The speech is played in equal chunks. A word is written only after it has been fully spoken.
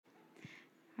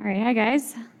All right, hi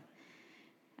guys.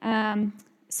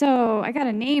 So I got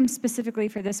a name specifically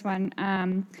for this one,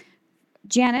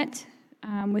 Janet,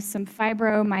 with some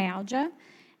fibromyalgia,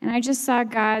 and I just saw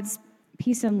God's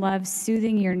peace and love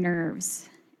soothing your nerves.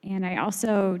 And I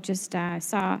also just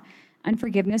saw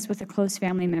unforgiveness with a close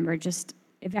family member just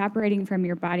evaporating from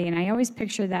your body. And I always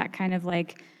picture that kind of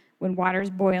like when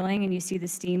water's boiling and you see the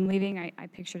steam leaving. I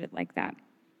pictured it like that.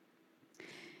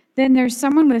 Then there's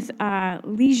someone with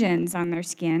lesions on their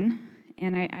skin,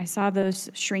 and I saw those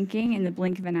shrinking in the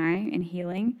blink of an eye and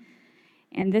healing.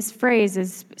 And this phrase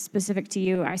is specific to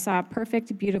you. I saw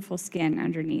perfect, beautiful skin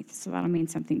underneath, so that'll mean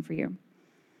something for you.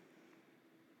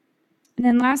 And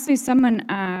then lastly,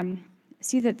 someone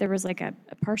see that there was like a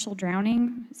partial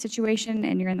drowning situation,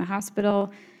 and you're in the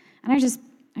hospital. And I just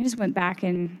went back,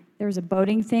 and there was a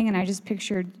boating thing, and I just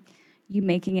pictured you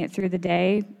making it through the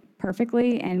day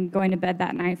perfectly and going to bed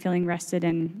that night feeling rested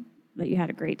and that you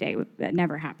had a great day. That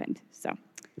never happened. So,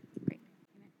 great.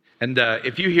 And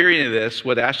if you hear any of this,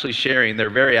 what Ashley's sharing,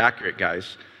 they're very accurate,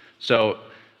 guys. So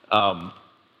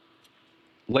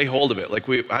lay hold of it. Like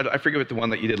I forget what the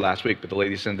one that you did last week, but the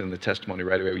lady sent in the testimony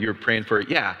right away. You were praying for it.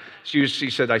 Yeah, she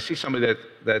said, I see somebody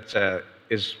that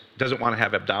doesn't want to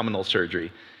have abdominal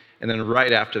surgery. And then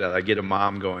right after that, I get a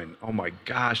mom going, oh my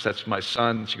gosh, that's my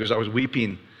son. She goes, I was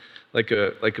weeping like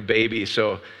a baby.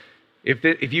 So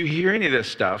if you hear any of this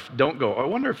stuff, don't go, I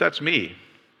wonder if that's me.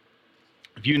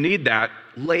 If you need that,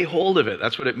 lay hold of it.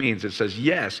 That's what it means. It says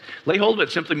yes. Lay hold of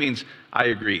it simply means, I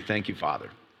agree. Thank you, Father.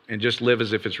 And just live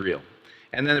as if it's real.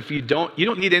 And then if you don't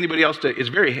need anybody else to,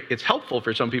 it's helpful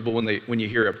for some people when you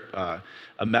hear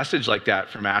a message like that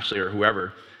from Ashley or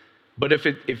whoever. But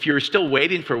if you're still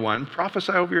waiting for one,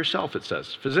 prophesy over yourself, it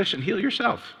says. Physician, heal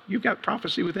yourself. You've got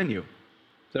prophecy within you.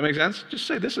 Does that make sense? Just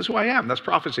say, this is who I am. That's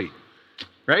prophecy,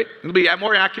 right? It'll be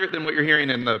more accurate than what you're hearing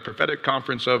in the prophetic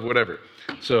conference of whatever.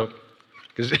 So,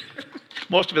 because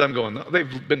most of it I'm going,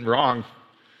 they've been wrong.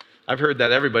 I've heard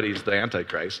that everybody's the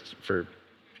Antichrist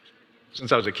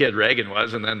since I was a kid. Reagan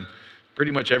was, and then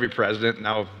pretty much every president.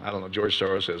 Now, I don't know, George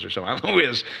Soros is or something. I don't know who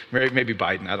is. Maybe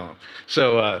Biden, I don't know.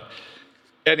 So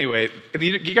anyway,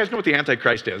 you guys know what the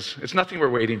Antichrist is. It's nothing we're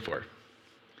waiting for.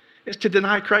 It's to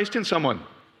deny Christ in someone.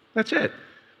 That's it.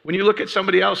 When you look at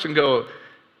somebody else and go,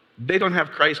 they don't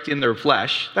have Christ in their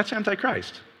flesh, that's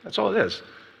Antichrist. That's all it is.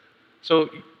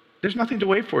 So there's nothing to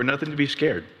wait for, nothing to be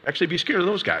scared. Actually, be scared of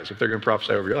those guys if they're going to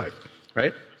prophesy over your life,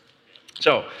 right?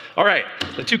 So, all right,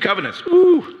 the two covenants.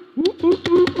 Ooh.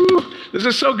 This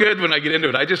is so good when I get into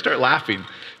it. I just start laughing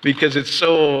because it's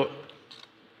so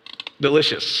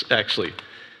delicious, actually.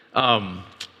 And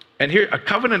here, a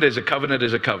covenant is a covenant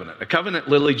is a covenant. A covenant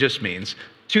literally just means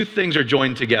two things are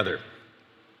joined together,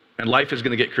 and life is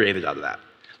going to get created out of that.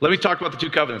 Let me talk about the two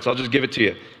covenants. I'll just give it to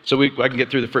you so I can get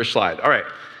through the first slide. All right.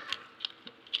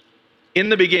 In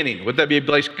the beginning, would that be a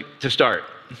place to start?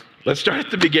 Let's start at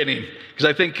the beginning, because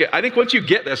I think once you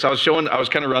get this, I was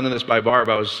kind of running this by Barb.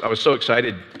 I was so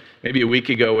excited maybe a week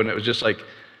ago when it was just like,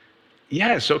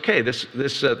 yes, okay, this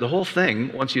the whole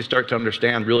thing, once you start to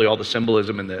understand really all the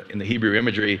symbolism in the Hebrew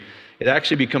imagery, it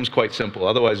actually becomes quite simple.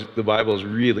 Otherwise, the Bible is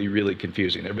really, really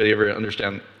confusing. Everybody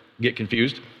ever get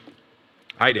confused?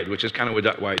 I did, which is kind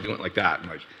of why I do it like that. I'm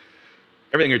like,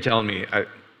 everything you're telling me,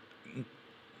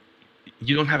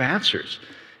 you don't have answers.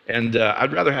 And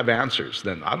I'd rather have answers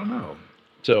than, I don't know.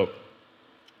 So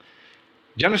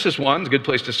Genesis 1 is a good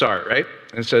place to start, right?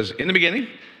 And it says, in the beginning,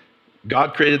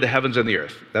 God created the heavens and the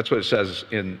earth. That's what it says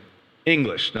in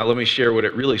English. Now let me share what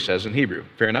it really says in Hebrew.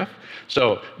 Fair enough?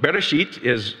 So Bereshit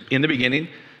is in the beginning.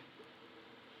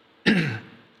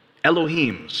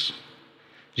 Elohims.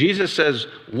 Jesus says,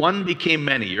 one became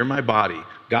many. You're my body.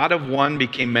 God of one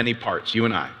became many parts, you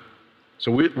and I. So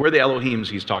we're the Elohims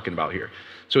he's talking about here.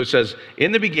 So it says,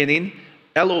 in the beginning,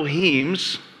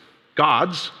 Elohims,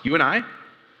 gods, you and I,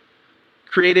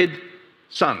 created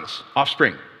sons,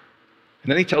 offspring.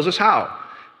 And then he tells us how.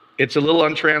 It's a little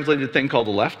untranslated thing called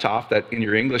the left toph that in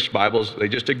your English Bibles, they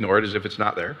just ignore it as if it's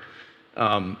not there.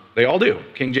 They all do.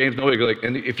 King James,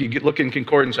 and if you look in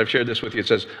concordance, I've shared this with you, it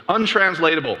says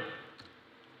untranslatable.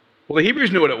 Well, the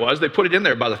Hebrews knew what it was. They put it in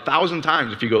there about 1,000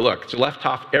 times if you go look. It's a left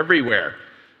toph everywhere,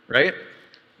 right?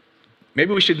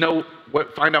 Maybe we should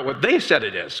find out what they said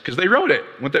it is, because they wrote it.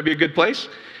 Wouldn't that be a good place?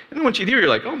 And then once you do, you're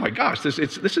like, oh my gosh, this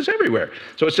is everywhere.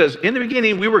 So it says, in the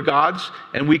beginning, we were gods,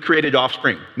 and we created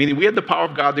offspring, meaning we had the power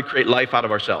of God to create life out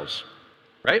of ourselves,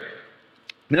 right?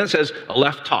 And then it says,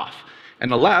 Aleph Toph.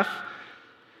 And Aleph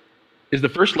is the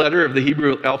first letter of the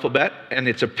Hebrew alphabet, and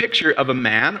it's a picture of a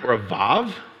man, or a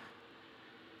Vav,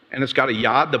 and it's got a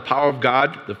Yod, the power of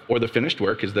God, or the finished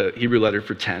work is the Hebrew letter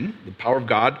for 10, the power of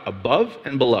God above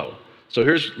and below. So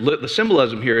here's the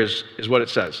symbolism here is what it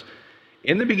says.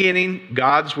 In the beginning,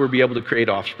 gods were able to create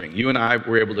offspring. You and I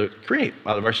were able to create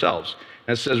out of ourselves.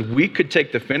 And it says we could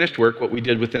take the finished work, what we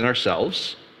did within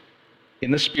ourselves,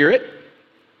 in the spirit,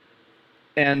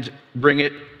 and bring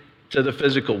it to the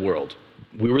physical world.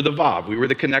 We were the Vav. We were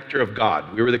the connector of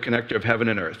God. We were the connector of heaven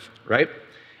and earth, right?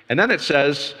 And then it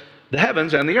says the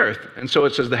heavens and the earth. And so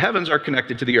it says the heavens are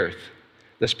connected to the earth.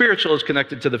 The spiritual is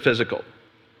connected to the physical.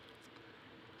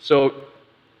 So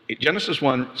Genesis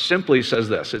 1 simply says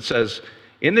this. It says,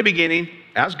 in the beginning,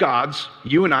 as gods,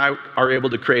 you and I are able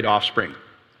to create offspring,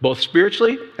 both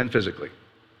spiritually and physically.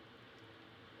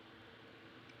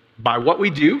 By what we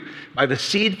do, by the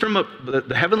seed from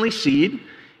the heavenly seed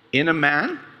in a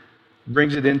man,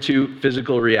 brings it into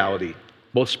physical reality.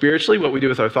 Both spiritually, what we do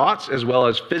with our thoughts, as well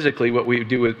as physically, what we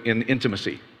do in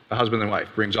intimacy. A husband and wife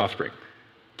brings offspring.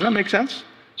 Does that make sense?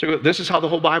 So this is how the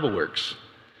whole Bible works.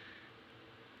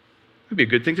 It'd be a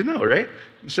good thing to know, right?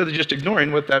 Instead of just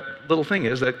ignoring what that little thing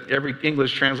is that every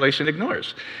English translation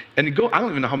ignores. And you go, I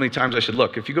don't even know how many times I should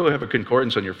look. If you go have a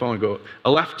concordance on your phone and go,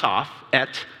 aleph taf,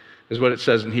 et, is what it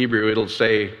says in Hebrew. It'll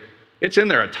say, it's in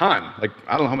there a ton. Like,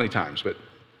 I don't know how many times, but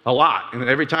a lot. And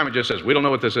every time it just says, we don't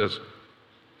know what this is.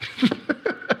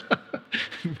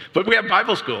 But we have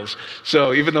Bible schools,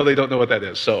 so even though they don't know what that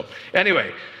is. So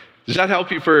anyway, does that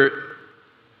help you for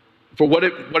what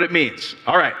it means?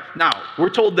 All right, now, we're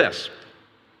told this.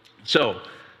 So,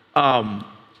 all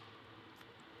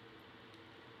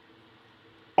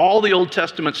the Old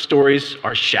Testament stories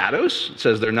are shadows. It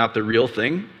says they're not the real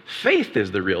thing. Faith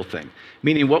is the real thing,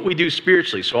 meaning what we do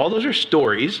spiritually. So all those are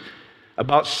stories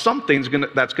about something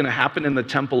that's going to happen in the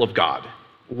temple of God.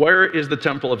 Where is the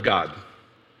temple of God?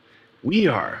 We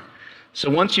are. So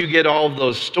once you get all of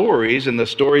those stories and the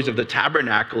stories of the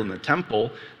tabernacle and the temple,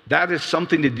 that is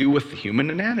something to do with the human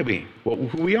anatomy,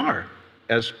 who we are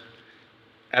as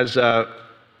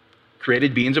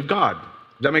created beings of God.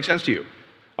 Does that make sense to you?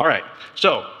 All right.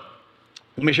 So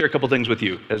let me share a couple things with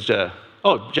you.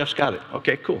 Jeff's got it.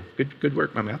 Okay, cool. Good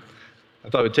work, my man. I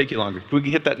thought it would take you longer. Can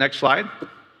we hit that next slide?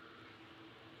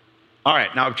 All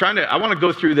right. Now I want to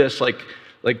go through this like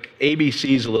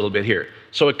ABCs a little bit here.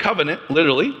 So a covenant,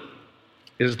 literally,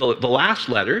 is the last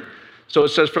letter. So it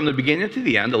says from the beginning to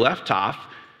the end, aleph taf,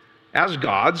 as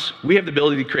gods, we have the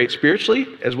ability to create spiritually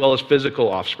as well as physical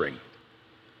offspring.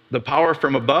 The power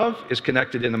from above is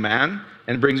connected in a man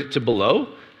and brings it to below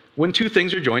when two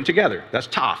things are joined together. That's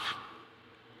taf.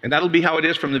 And that'll be how it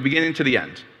is from the beginning to the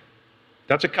end.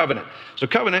 That's a covenant. So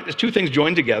covenant is two things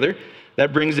joined together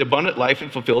that brings the abundant life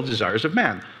and fulfilled desires of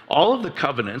man. All of the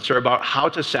covenants are about how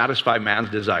to satisfy man's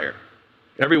desire.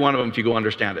 Every one of them, if you go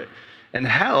understand it. And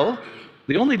hell,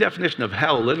 the only definition of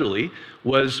hell, literally,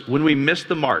 was when we miss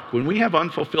the mark. When we have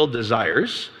unfulfilled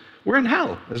desires, we're in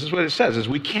hell. This is what it says, is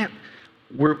we get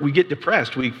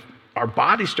depressed. Our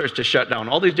body starts to shut down,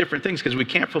 all these different things, because we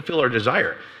can't fulfill our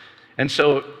desire. And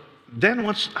so then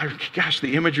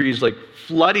the imagery is like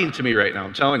flooding to me right now,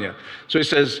 I'm telling you. So he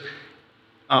says,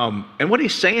 and what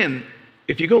he's saying,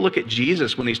 if you go look at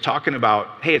Jesus when he's talking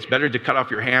about, hey, it's better to cut off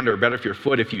your hand or better for your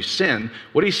foot if you sin,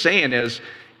 what he's saying is,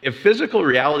 if physical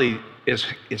reality is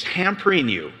hampering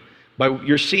you by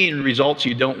you're seeing results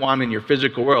you don't want in your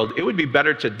physical world, it would be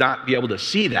better to not be able to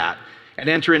see that and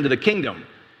enter into the kingdom.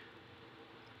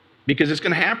 Because it's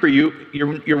going to hamper you.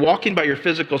 You're walking by your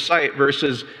physical sight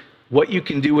versus what you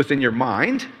can do within your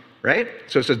mind, right?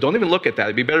 So it says, don't even look at that.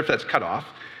 It'd be better if that's cut off.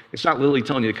 It's not literally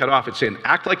telling you to cut off. It's saying,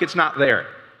 act like it's not there.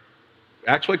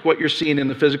 Act like what you're seeing in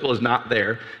the physical is not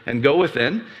there, and go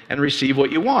within and receive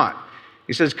what you want.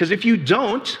 He says, because if you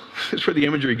don't, this is where the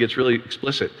imagery gets really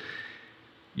explicit,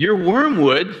 your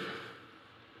wormwood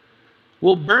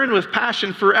will burn with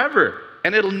passion forever,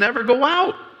 and it'll never go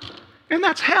out. And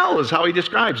that's hell, is how he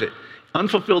describes it.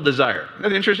 Unfulfilled desire. Isn't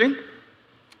that interesting?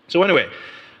 So anyway,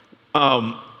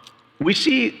 we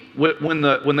see when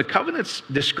the covenant's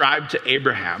described to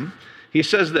Abraham, he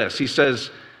says this. He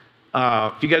says,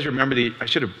 if you guys remember I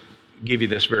should have gave you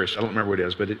this verse. I don't remember what it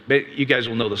is, but you guys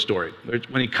will know the story.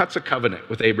 When he cuts a covenant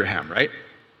with Abraham, right?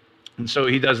 And so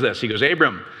he does this. He goes,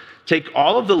 Abram, take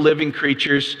all of the living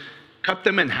creatures, cut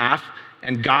them in half,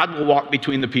 and God will walk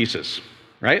between the pieces,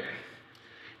 right?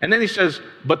 And then he says,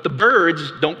 but the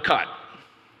birds don't cut.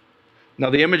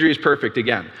 Now the imagery is perfect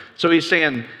again. So he's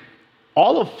saying,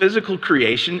 all of physical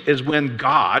creation is when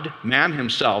God, man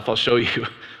himself, I'll show you,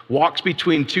 walks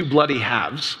between two bloody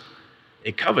halves.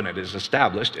 A covenant is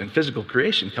established and physical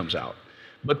creation comes out.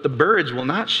 But the birds will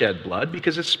not shed blood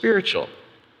because it's spiritual.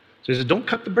 So he says, don't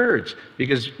cut the birds,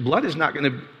 because blood is not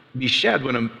going to be shed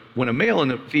when a male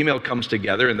and a female comes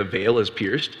together and the veil is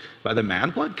pierced by the man,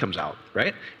 blood comes out,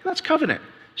 right? And that's covenant.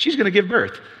 she's going to give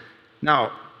birth.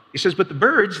 Now, he says, but the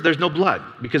birds, there's no blood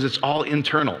because it's all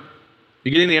internal.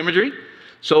 You getting the imagery?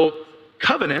 So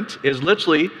covenant is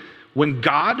literally when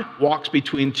God walks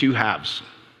between two halves.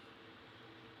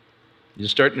 You're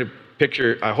starting to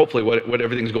picture, hopefully, what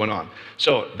everything's going on.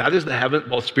 So that is the heaven,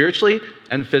 both spiritually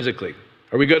and physically.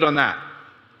 Are we good on that?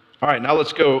 All right, now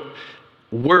let's go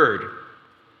word.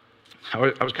 I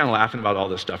was kind of laughing about all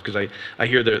this stuff because I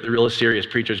hear the really serious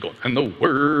preachers going, and the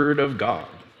word of God,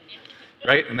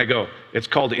 right? And they go, it's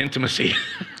called intimacy.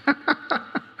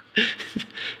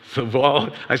 So,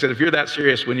 well, I said, if you're that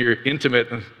serious when you're intimate,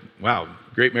 wow,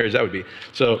 great marriage that would be.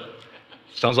 So,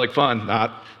 sounds like fun,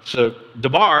 not. So,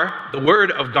 dabar, the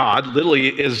word of God, literally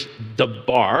is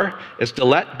dabar. It's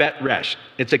dalet bet resh.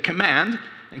 It's a command,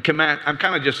 and command,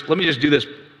 let me just do this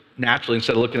naturally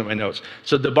instead of looking at my notes.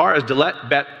 So, dabar is dalet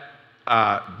bet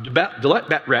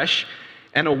resh,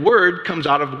 and a word comes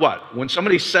out of what? When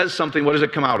somebody says something, what does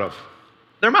it come out of?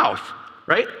 Their mouth,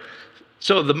 right?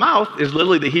 So the mouth is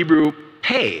literally the Hebrew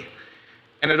peh.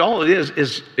 And all it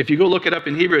is if you go look it up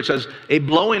in Hebrew, it says a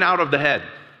blowing out of the head,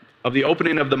 of the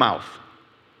opening of the mouth.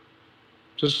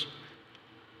 Just,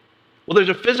 well, there's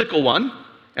a physical one,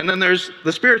 and then there's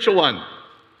the spiritual one,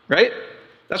 right?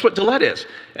 That's what dalet is.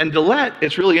 And dalet,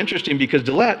 it's really interesting because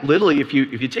dalet, literally, if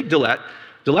you take dalet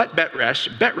bet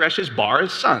resh is bar,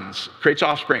 is sons, creates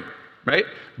offspring, right?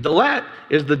 Dalet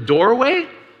is the doorway,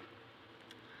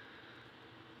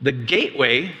 the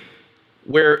gateway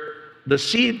where the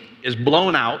seed is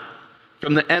blown out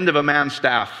from the end of a man's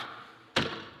staff.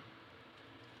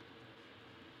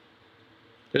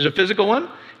 There's a physical one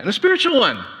and a spiritual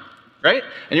one, right?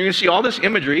 And you're going to see all this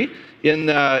imagery in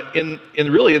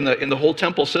the whole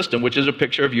temple system, which is a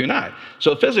picture of you and I.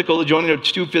 So physical, the joining of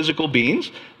two physical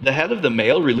beings. The head of the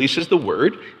male releases the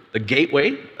word, the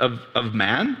gateway of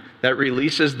man that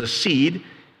releases the seed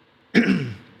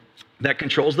that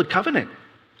controls the covenant.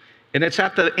 And it's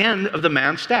at the end of the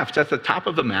man's staff. It's at the top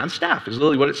of the man's staff, is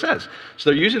literally what it says. So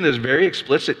they're using this very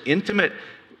explicit, intimate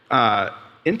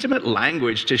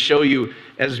language to show you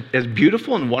as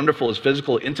beautiful and wonderful as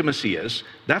physical intimacy is,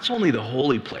 that's only the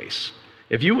holy place.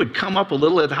 If you would come up a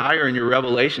little bit higher in your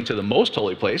revelation to the most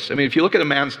holy place, I mean, if you look at a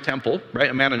man's temple, right?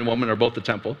 A man and a woman are both the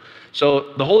temple.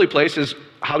 So the holy place is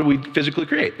how do we physically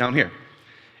create down here?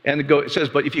 And it says,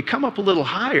 but if you come up a little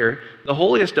higher, the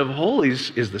holiest of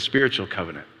holies is the spiritual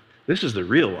covenant. This is the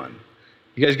real one.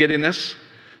 You guys getting this?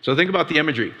 So think about the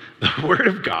imagery. The Word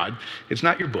of God, it's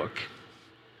not your book.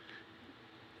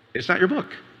 It's not your book.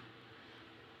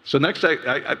 So next, I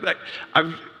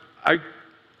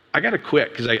got to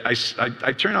quit because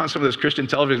I turn on some of this Christian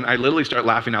television. I literally start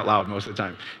laughing out loud most of the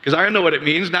time because I know what it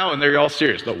means now, and they're all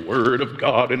serious. The Word of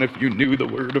God, and if you knew the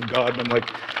Word of God, and I'm like,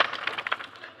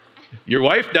 your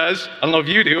wife does. I don't know if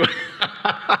you do.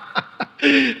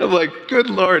 I'm like,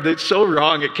 good Lord, it's so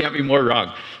wrong. It can't be more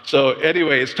wrong. So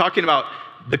anyway, it's talking about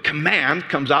the command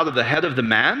comes out of the head of the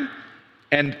man,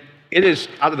 and it is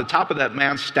out of the top of that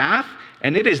man's staff,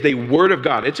 and it is the word of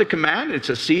God. It's a command, it's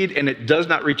a seed, and it does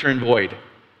not return void.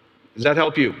 Does that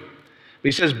help you? But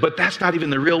he says, but that's not even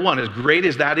the real one. As great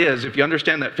as that is, if you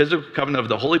understand that physical covenant of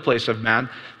the holy place of man,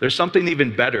 there's something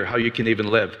even better how you can even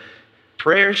live.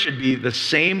 Prayer should be the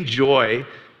same joy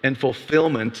and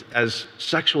fulfillment as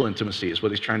sexual intimacy is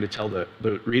what he's trying to tell the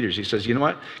readers. He says, you know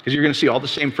what? Because you're going to see all the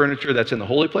same furniture that's in the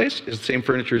holy place is the same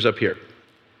furniture as up here.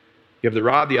 You have the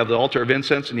rod, you have the altar of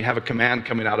incense, and you have a command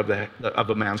coming out of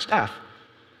a man's staff.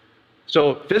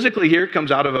 So physically here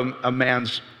comes out of a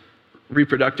man's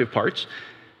reproductive parts.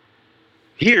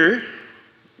 Here,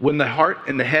 when the heart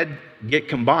and the head get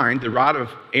combined, the rod of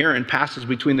Aaron passes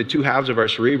between the two halves of our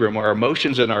cerebrum, our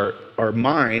emotions and our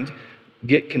mind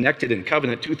get connected in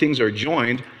covenant. Two things are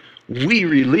joined. We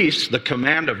release the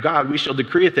command of God. We shall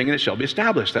decree a thing and it shall be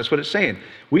established. That's what it's saying.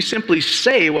 We simply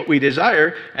say what we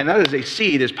desire, and that is a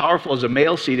seed as powerful as a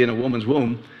male seed in a woman's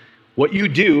womb. What you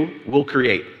do will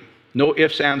create. No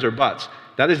ifs, ands, or buts.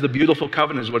 That is the beautiful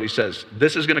covenant is what he says.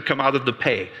 This is going to come out of the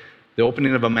peh, the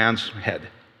opening of a man's head.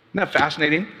 Isn't that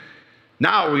fascinating?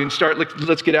 Now we can start,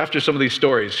 let's get after some of these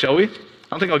stories, shall we? I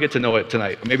don't think I'll get to Noah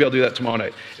tonight. Maybe I'll do that tomorrow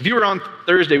night. If you were on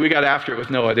Thursday, we got after it with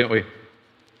Noah, didn't we?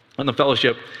 On the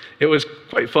fellowship. It was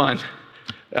quite fun.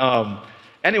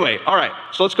 Anyway, all right.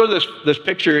 So let's go to this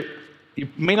picture. You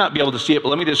may not be able to see it, but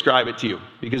let me describe it to you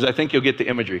because I think you'll get the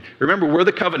imagery. Remember, we're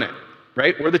the covenant,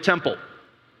 right? We're the temple.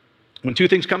 When two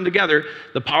things come together,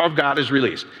 the power of God is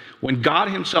released. When God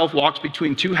himself walks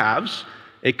between two halves,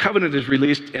 a covenant is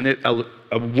released and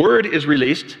a word is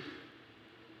released,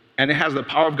 and it has the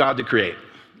power of God to create.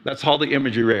 That's all the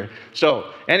imagery there.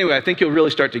 So anyway, I think you'll really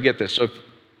start to get this. So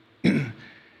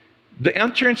the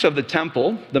entrance of the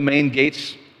temple, the main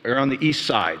gates or on the east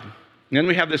side. And then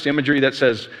we have this imagery that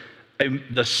says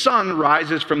the sun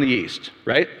rises from the east,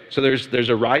 right? So there's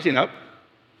a rising up,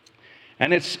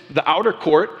 and it's the outer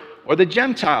court or the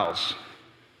Gentiles.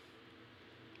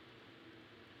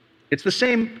 It's the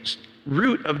same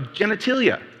root of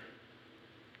genitalia.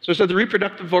 So it said the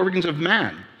reproductive organs of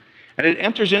man. And it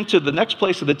enters into the next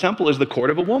place of the temple is the court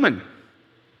of a woman.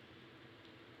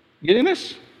 Getting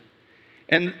this?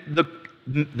 And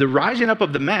the rising up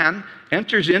of the man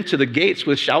enters into the gates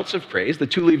with shouts of praise, the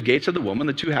two-leaved gates of the woman,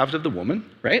 the two halves of the woman,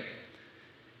 right?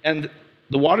 And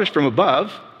the waters from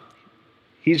above,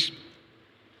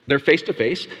 they're face to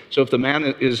face. So if the man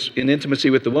is in intimacy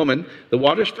with the woman, the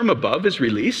waters from above is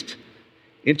released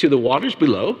into the waters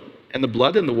below, and the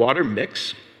blood and the water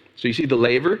mix. So you see the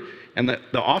laver and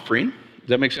the offering. Does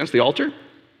that make sense? The altar?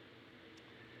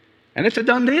 And it's a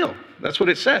done deal. That's what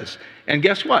it says. And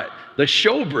guess what? The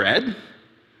showbread,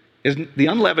 the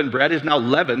unleavened bread, is now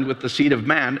leavened with the seed of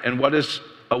man. And what does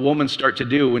a woman start to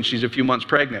do when she's a few months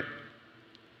pregnant?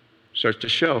 Starts to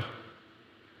show.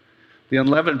 The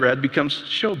unleavened bread becomes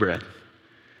showbread.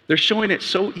 They're showing it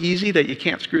so easy that you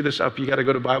can't screw this up. You got to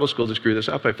go to Bible school to screw this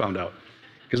up, I found out.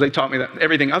 Because they taught me that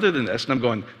everything other than this. And I'm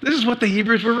going, this is what the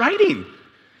Hebrews were writing.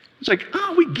 It's like,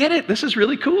 oh, we get it. This is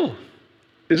really cool.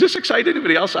 Does this excite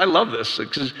anybody else? I love this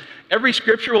because every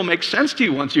scripture will make sense to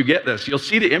you once you get this. You'll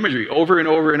see the imagery over and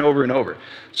over and over and over.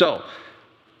 So,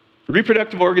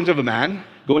 reproductive organs of a man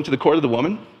go into the court of the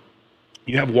woman.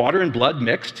 You have water and blood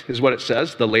mixed, is what it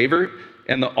says. The laver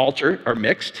and the altar are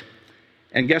mixed.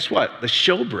 And guess what? The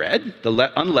showbread,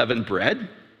 the unleavened bread,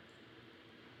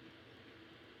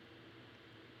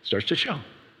 starts to show.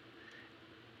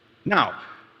 Now,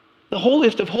 the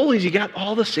holiest of holies, you got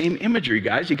all the same imagery,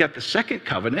 guys. You got the second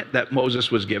covenant that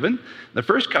Moses was given. The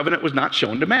first covenant was not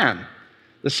shown to man.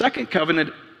 The second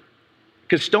covenant,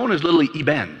 because stone is literally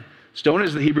Eben. Stone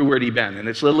is the Hebrew word Eben, and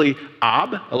it's literally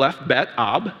Ab, Aleph, Bet,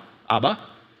 Ab, Abba,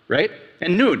 right?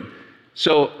 And Nun.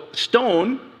 So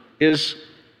stone is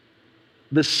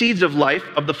the seeds of life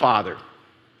of the Father.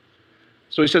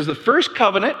 So he says the first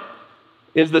covenant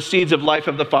is the seeds of life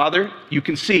of the Father. You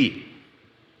can see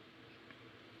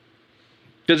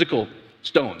physical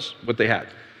stones, what they had.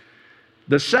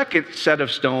 The second set of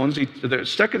stones, he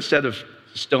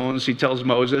tells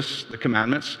Moses, the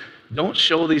commandments, don't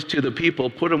show these to the people,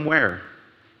 put them where?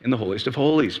 In the holiest of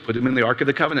holies. Put them in the Ark of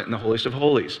the Covenant in the holiest of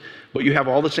holies. But you have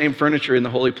all the same furniture in the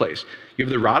holy place. You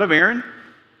have the rod of Aaron,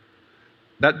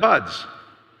 that buds.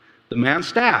 The man's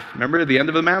staff, remember the end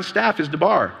of the man's staff is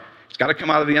Debar. It's got to come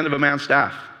out of the end of a man's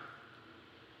staff.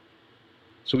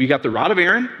 So you got the rod of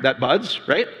Aaron, that buds,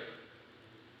 right?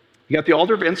 You got the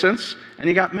altar of incense, and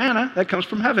you got manna that comes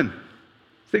from heaven.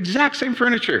 It's the exact same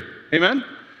furniture. Amen?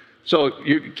 So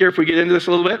you care if we get into this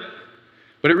a little bit?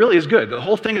 But it really is good. The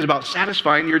whole thing is about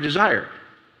satisfying your desire.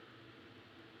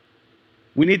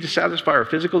 We need to satisfy our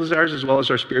physical desires as well as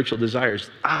our spiritual desires.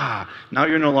 Now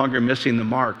you're no longer missing the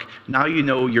mark. Now you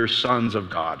know you're sons of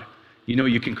God. You know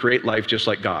you can create life just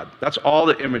like God. That's all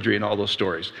the imagery in all those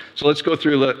stories. So let's go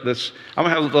through this. I'm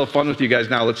going to have a little fun with you guys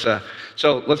now. Let's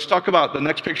talk about the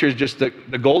next picture is just the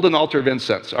golden altar of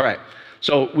incense. All right.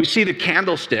 So we see the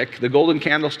candlestick, the golden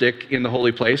candlestick in the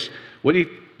holy place.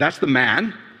 That's the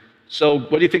man. So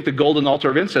what do you think the golden altar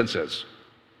of incense is?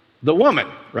 The woman,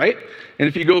 right? And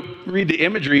if you go read the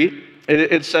imagery,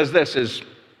 it says this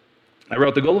I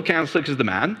wrote the golden candlestick is the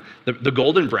man, the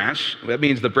golden branch, that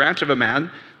means the branch of a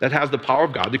man that has the power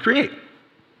of God to create.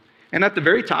 And at the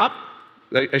very top,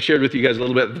 I shared with you guys a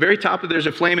little bit, at the very top there's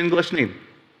a flame and glistening.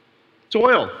 It's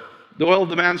oil. The oil of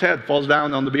the man's head falls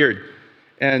down on the beard.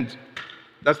 And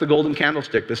that's the golden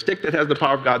candlestick, the stick that has the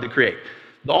power of God to create.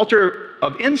 The altar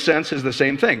of incense is the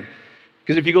same thing.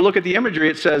 Because if you go look at the imagery,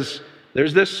 it says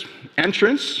there's this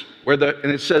entrance and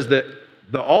it says that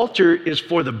the altar is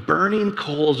for the burning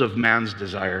coals of man's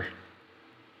desire.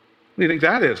 What do you think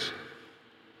that is?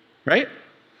 Right?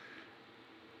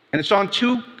 And it's on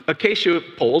two acacia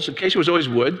poles. Acacia was always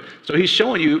wood. So he's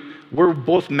showing you we're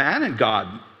both man and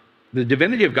God. The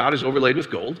divinity of God is overlaid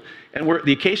with gold. And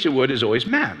the acacia wood is always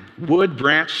man. Wood,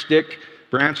 branch, stick,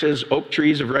 branches, oak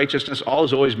trees of righteousness, all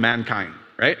is always mankind.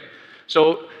 Right?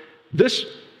 So this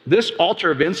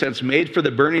altar of incense made for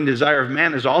the burning desire of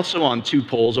man is also on two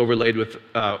poles overlaid with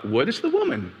wood. It's the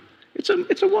woman. It's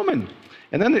a woman.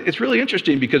 And then it's really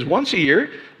interesting because once a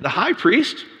year, the high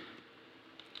priest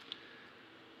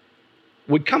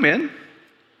would come in,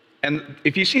 and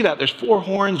if you see that, there's 4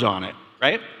 horns on it,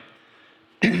 right?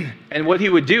 And what he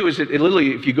would do is, it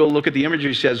literally, if you go look at the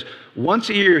imagery, it says, once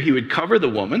a year he would cover the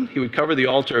woman, he would cover the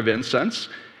altar of incense,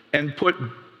 and put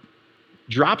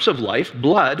drops of life,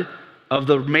 blood, of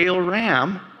the male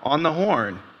ram on the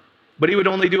horn. but he would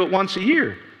only do it once a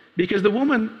year. Because the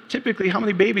woman, typically, how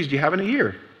many babies do you have in a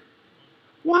year?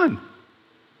 One.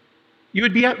 You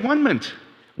would be at one mint.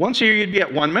 Once a year, you'd be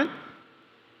at one mint.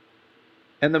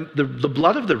 And the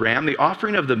blood of the ram, the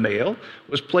offering of the male,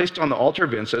 was placed on the altar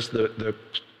of incense.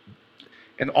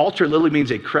 An altar literally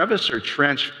means a crevice or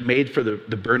trench made for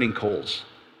the burning coals.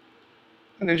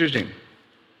 Isn't that interesting?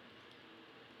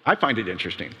 I find it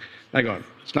interesting. I go,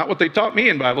 it's not what they taught me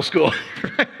in Bible school.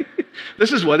 Right?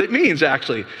 This is what it means,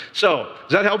 actually. So,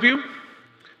 does that help you?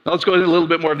 Now let's go into a little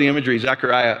bit more of the imagery,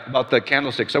 Zechariah, about the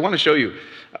candlesticks. I want to show you.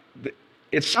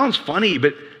 It sounds funny,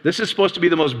 but this is supposed to be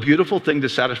the most beautiful thing to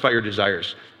satisfy your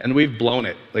desires. And we've blown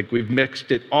it. Like, we've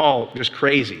mixed it all just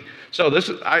crazy. So this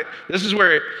is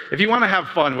where, if you want to have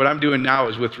fun, what I'm doing now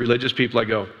is with religious people, I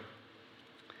go,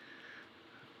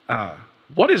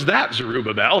 what is that,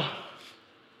 Zerubbabel?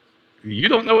 You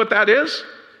don't know what that is?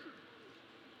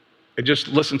 And just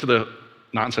listen to the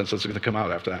nonsense that's going to come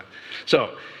out after that.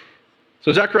 So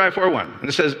Zechariah 4:1, and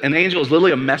it says, an angel is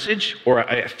literally a message or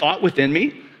a thought within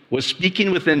me, was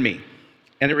speaking within me.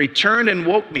 And it returned and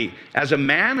woke me as a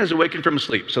man is awakened from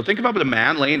sleep. So think about a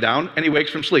man laying down and he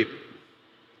wakes from sleep.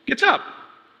 Gets up.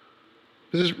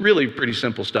 This is really pretty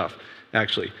simple stuff,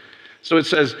 actually. So it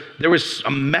says, there was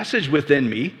a message within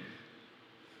me,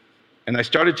 and I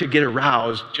started to get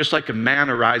aroused just like a man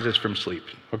arises from sleep.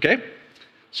 Okay?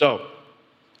 So,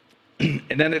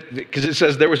 and then because it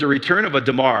says there was a return of a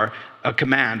damar, a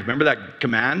command. Remember that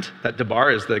command? That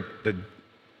dabar is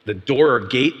the door or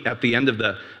gate at the end of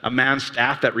a man's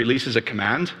staff that releases a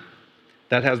command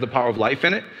that has the power of life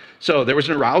in it. So there was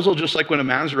an arousal, just like when a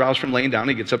man's aroused from laying down,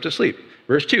 he gets up to sleep.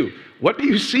 Verse 2, what do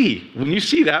you see? When you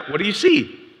see that, what do you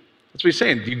see? That's what he's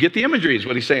saying. Do you get the imagery is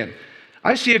what he's saying.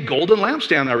 I see a golden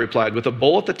lampstand, I replied, with a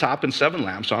bowl at the top and 7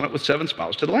 lamps on it with 7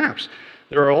 spouts to the lamps.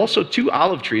 There are also 2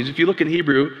 olive trees. If you look in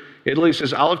Hebrew, it literally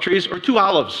says olive trees or 2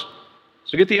 olives.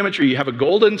 So get the imagery. You have a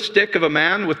golden stick of a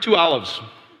man with 2 olives.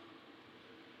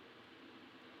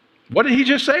 What did he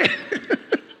just say?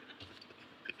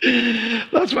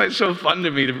 That's why it's so fun to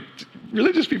me.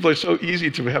 Religious people are so easy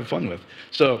to have fun with.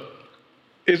 So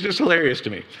it's just hilarious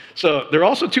to me. So there are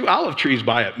also 2 olive trees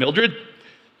by it. Mildred,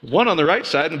 one on the right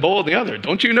side and bowl on the other.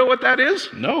 Don't you know what that is?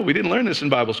 No, we didn't learn this in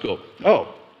Bible school.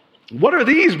 Oh, what are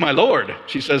these, my Lord?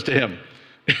 She says to him.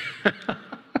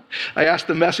 I asked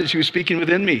the message who was speaking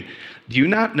within me. Do you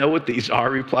not know what these are?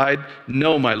 Replied.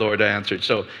 No, my Lord, I answered.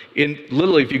 So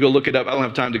literally, if you go look it up, I don't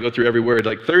have time to go through every word.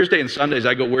 Like Thursday and Sundays,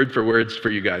 I go word for words for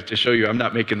you guys to show you I'm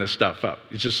not making this stuff up.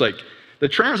 It's just like the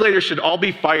translators should all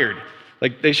be fired.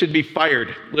 Like they should be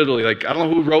fired, literally. Like I don't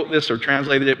know who wrote this or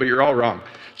translated it, but you're all wrong.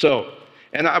 So,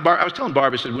 and I was telling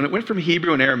Barb, I said, when it went from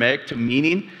Hebrew and Aramaic to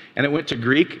meaning and it went to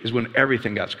Greek is when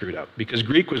everything got screwed up. Because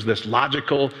Greek was this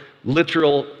logical,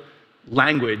 literal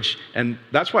language, and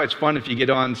that's why it's fun if you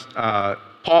get on.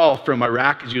 Paul from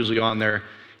Iraq is usually on there,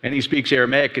 and he speaks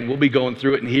Aramaic, and we'll be going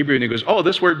through it in Hebrew, and he goes, oh,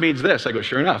 this word means this. I go,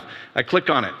 sure enough. I click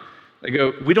on it. I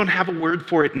go, we don't have a word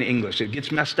for it in English. It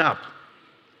gets messed up,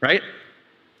 right?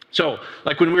 So,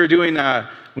 like when we were doing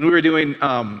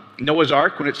Noah's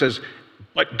Ark, when it says,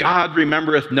 but God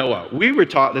remembereth Noah, we were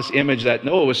taught this image that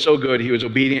Noah was so good, he was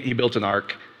obedient, he built an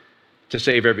ark to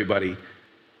save everybody.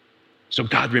 So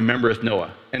God remembereth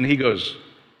Noah. And he goes,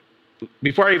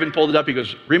 before I even pulled it up, he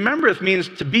goes, remembereth means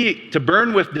to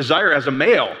burn with desire as a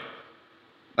male.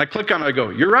 I click on it, I go,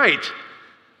 you're right.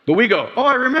 But we go, oh,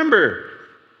 I remember.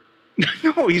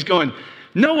 No, he's going,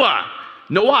 Noah,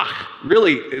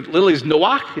 really, it literally is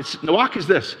Noach. Noach is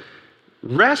this.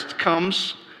 Rest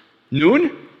comes,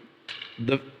 noon,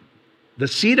 the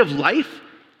seed of life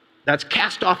that's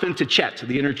cast off into Chet,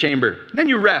 the inner chamber. Then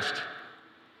you rest.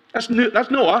 That's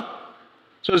Noah.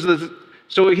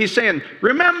 So he's saying,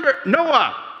 remember,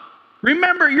 Noah,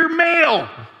 remember you're male.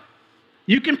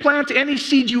 You can plant any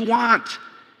seed you want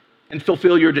and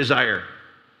fulfill your desire.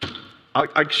 I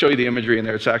can show you the imagery in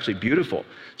there. It's actually beautiful.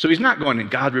 So he's not going, and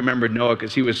God remembered Noah,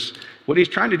 because what he's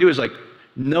trying to do is like,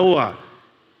 Noah,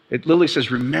 it literally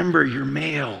says, remember you're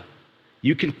male.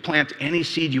 You can plant any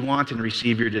seed you want and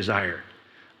receive your desire.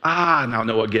 Now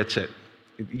Noah gets it.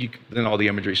 Then all the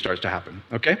imagery starts to happen,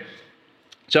 okay?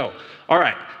 So, all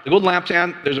right, the golden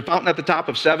lampstand, there's a fountain at the top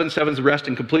of 7. 7's the rest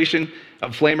and completion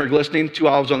of flame or glistening, 2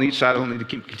 olives on each side. I don't need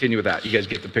to continue with that. You guys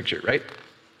get the picture, right?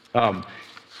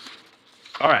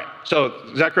 All right, so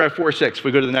Zechariah 4:6,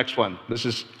 we go to the next one. I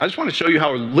just want to show you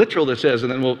how literal this is,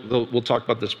 and then we'll talk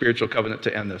about the spiritual covenant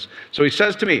to end this. So he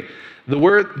says to me, the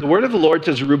word of the Lord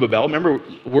to Zerubbabel, remember,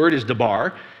 word is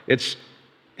dabar. It's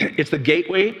the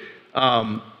gateway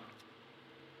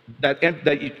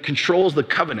that controls the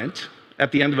covenant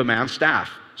at the end of a man's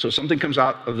staff. So something comes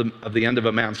out of the end of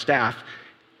a man's staff.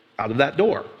 out of that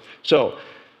door. So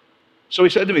he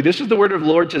said to me, this is the word of the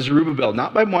Lord to Zerubbabel,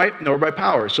 not by might nor by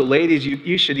power. So ladies,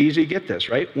 you should easily get this,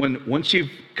 right? Once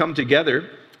you've come together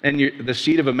and the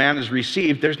seed of a man is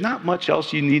received, there's not much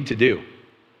else you need to do,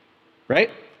 right?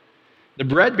 The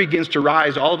bread begins to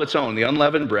rise all of its own. The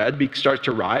unleavened bread starts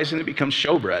to rise and it becomes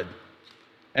showbread.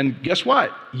 And guess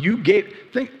what?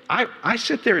 I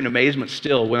sit there in amazement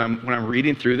still when I'm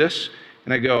reading through this,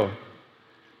 and I go,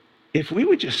 if we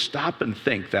would just stop and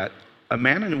think that a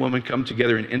man and a woman come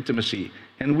together in intimacy,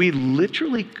 and we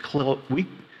literally,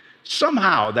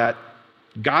 somehow that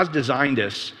God's designed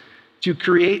us to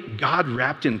create God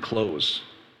wrapped in clothes.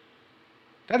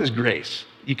 That is grace.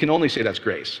 You can only say that's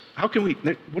grace. How can we?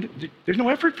 There's no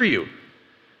effort for you.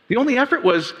 The only effort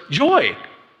was joy.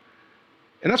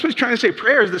 And that's what he's trying to say.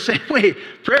 Prayer is the same way.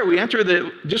 Prayer,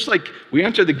 just like we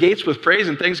enter the gates with praise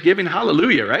and thanksgiving,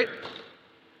 hallelujah, right?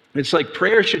 It's like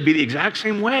prayer should be the exact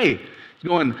same way. It's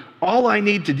going, all I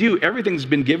need to do, everything's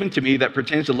been given to me that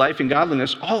pertains to life and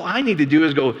godliness. All I need to do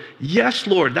is go, yes,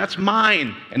 Lord, that's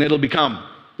mine. And it'll become.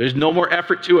 There's no more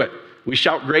effort to it. We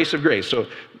shout grace of grace. So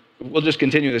we'll just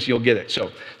continue this, you'll get it. So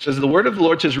it says, the word of the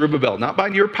Lord to Zerubbabel, not by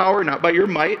your power, not by your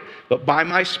might, but by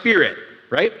my spirit,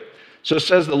 right? So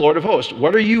says the Lord of hosts,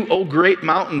 what are you, O great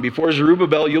mountain? Before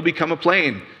Zerubbabel, you'll become a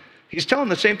plain. He's telling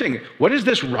the same thing. What is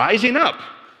this rising up?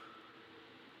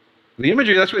 The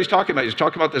imagery, that's what he's talking about. He's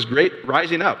talking about this great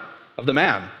rising up of the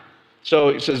man.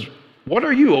 So he says, what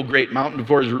are you, O great mountain?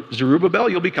 Before Zerubbabel,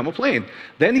 you'll become a plain.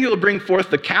 Then he will bring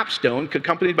forth the capstone,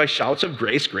 accompanied by shouts of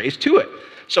grace, grace to it.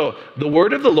 So the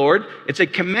word of the Lord, it's a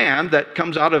command that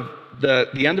comes out of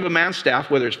the end of a man's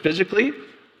staff, whether it's physically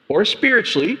or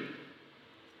spiritually,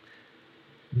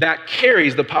 that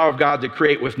carries the power of God to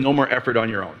create with no more effort on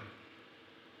your own.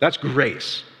 That's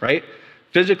grace, right?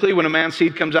 Physically, when a man's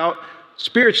seed comes out,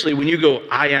 spiritually, when you go,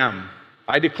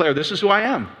 I declare this is who I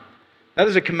am. That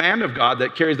is a command of God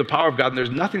that carries the power of God, and there's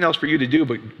nothing else for you to do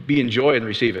but be in joy and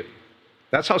receive it.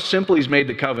 That's how simple he's made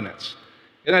the covenants.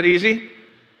 Isn't that easy?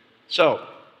 So,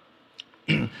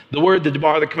 the word, the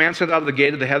debar, the command sent out of the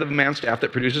gate of the head of a man's staff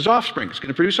that produces offspring. It's going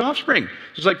to produce offspring.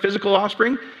 Just like physical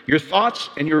offspring, your thoughts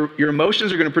and your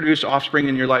emotions are going to produce offspring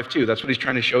in your life too. That's what he's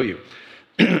trying to show you.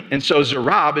 And so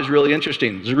Zerub is really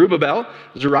interesting. Zerubbabel,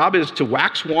 Zerub is to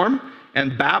wax warm,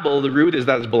 and Babel, the root is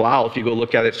Balal. If you go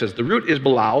look at it, it says the root is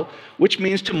Balal, which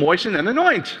means to moisten and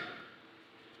anoint.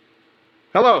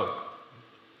 Hello.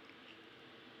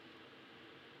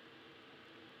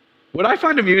 What I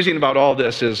find amusing about all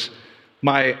this is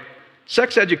my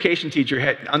sex education teacher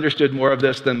had understood more of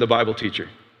this than the Bible teacher.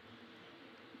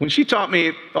 When she taught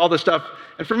me all this stuff,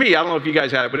 and for me, I don't know if you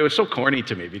guys had it, but it was so corny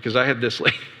to me because I had this,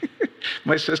 like,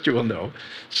 my sister will know.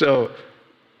 So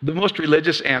the most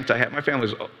religious aunt I had, my family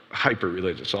was hyper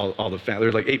religious, all the family.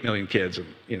 There's like 8 million kids,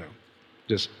 and,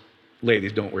 just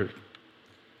ladies don't wear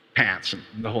pants and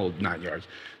the whole 9 yards.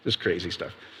 Just crazy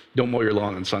stuff. Don't mow your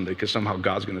lawn on Sunday because somehow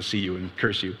God's going to see you and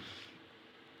curse you.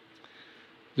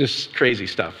 Just crazy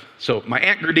stuff. So my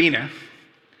Aunt Gerdina,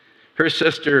 her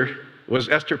sister was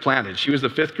Esther Plantage. She was the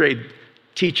 5th grade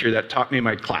teacher that taught me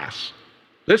my class.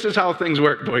 This is how things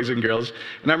work, boys and girls.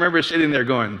 And I remember sitting there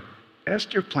going,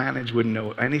 Esther Plantage wouldn't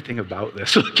know anything about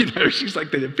this. Looking at her, she's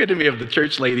like the epitome of the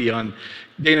church lady on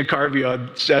Dana Carvey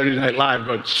on Saturday Night Live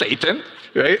going, Satan,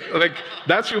 right? Like,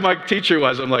 that's who my teacher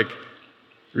was. I'm like,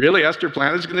 really? Esther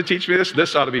Plantage is going to teach me this?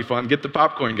 This ought to be fun. Get the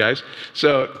popcorn, guys.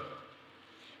 So,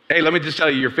 hey, let me just tell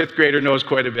you, your 5th grader knows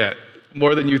quite a bit,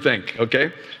 more than you think,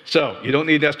 okay? So, you don't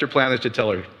need Esther Plantage to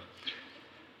tell her.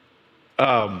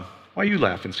 Why are you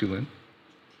laughing, Sulin?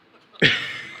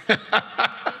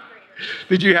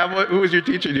 Did you have one? Who was your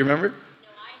teacher? Do you remember? No,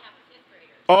 I have a 5th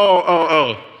grader.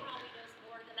 Oh. He probably knows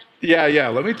more than I do. Yeah.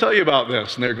 Let me tell you about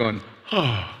this. And they're going,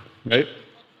 oh, right?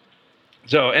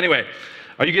 So anyway,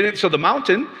 are you getting it? So the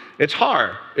mountain, it's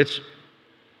Har. It's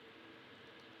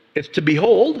to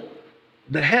behold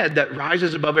the head that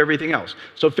rises above everything else.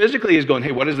 So physically he's going,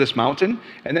 hey, what is this mountain?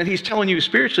 And then he's telling you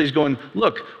spiritually, he's going,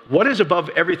 look, what is above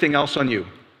everything else on you?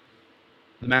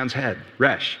 The man's head,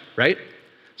 Resh, right?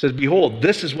 It says, behold,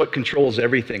 this is what controls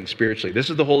everything spiritually. This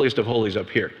is the holiest of holies up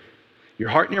here. Your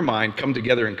heart and your mind come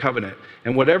together in covenant.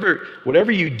 And whatever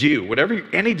you do,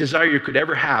 any desire you could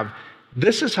ever have,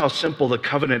 this is how simple the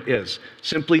covenant is.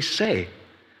 Simply say.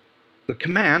 The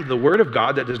command, the word of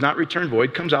God that does not return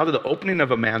void, comes out of the opening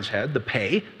of a man's head,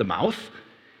 the mouth.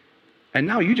 And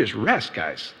now you just rest,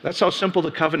 guys. That's how simple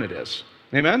the covenant is.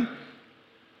 Amen?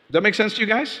 Does that make sense to you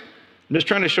guys? I'm just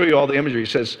trying to show you all the imagery. It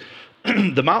says,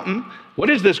 the mountain, what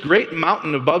is this great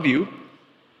mountain above you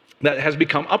that has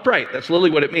become upright? That's literally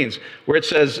what it means. Where it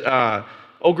says,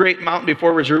 oh great mountain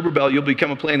before Zerubbabel, you'll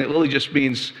become a plain. It literally just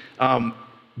means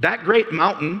that great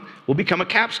mountain will become a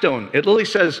capstone. It literally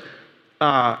says,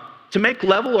 to make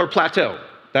level or plateau.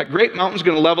 That great mountain's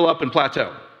going to level up and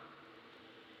plateau.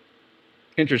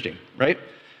 Interesting, right?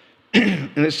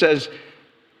 And it says,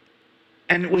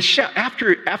 and with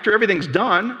after everything's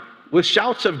done, with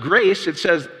shouts of grace, it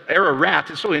says Ararat.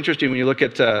 It's so interesting when you look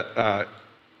at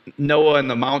Noah and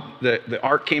the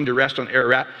ark came to rest on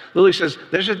Ararat. Literally says,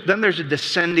 then there's a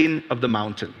descending of the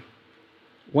mountain.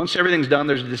 Once everything's done,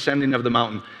 there's a descending of the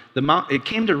mountain. It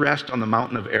came to rest on the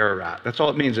mountain of Ararat. That's all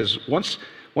it means is once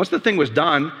the thing was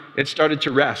done, it started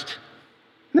to rest.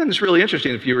 And then it's really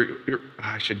interesting if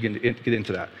I should get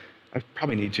into that. I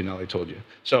probably need to now that I told you.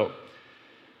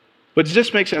 But does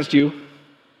this make sense to you?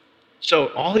 So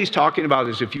all he's talking about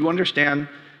is if you understand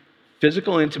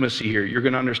physical intimacy here, you're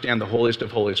going to understand the holiest of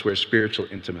holies, where spiritual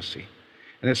intimacy.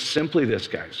 And it's simply this,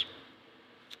 guys.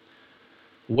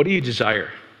 What do you desire?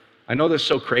 I know this is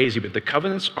so crazy, but the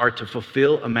covenants are to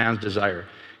fulfill a man's desire.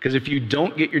 Because if you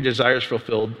don't get your desires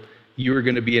fulfilled, you are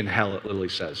going to be in hell, it literally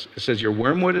says. It says your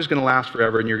wormwood is going to last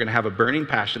forever, and you're going to have a burning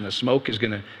passion. The smoke is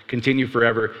going to continue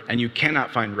forever, and you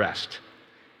cannot find rest.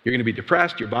 You're going to be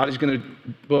depressed, your body's going to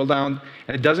boil down,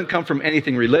 and it doesn't come from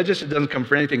anything religious, it doesn't come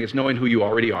from anything, it's knowing who you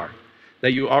already are.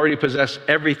 That you already possess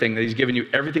everything, that he's given you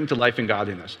everything to life and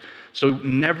godliness. So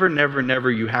never, never, never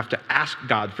you have to ask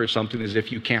God for something as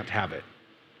if you can't have it.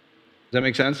 Does that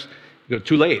make sense? You go,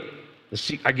 too late.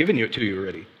 I've given it to you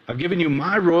already. I've given you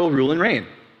my royal rule and reign.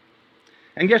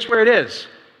 And guess where it is?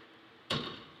 It's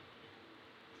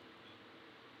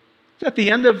at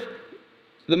the end of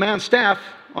the man's staff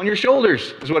on your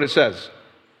shoulders, is what it says.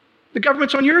 The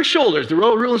government's on your shoulders. The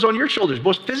royal rule is on your shoulders,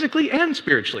 both physically and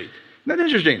spiritually. Isn't that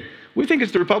interesting? We think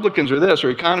it's the Republicans or this or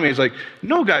economy. It's like,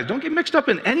 no, guys, don't get mixed up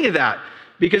in any of that.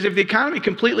 Because if the economy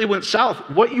completely went south,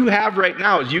 what you have right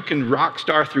now is you can rock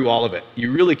star through all of it.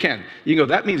 You really can. You can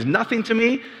go, that means nothing to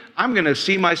me. I'm going to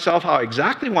see myself how I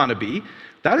exactly want to be.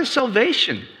 That is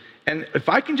salvation. And if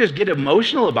I can just get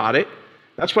emotional about it,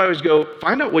 that's why I always go,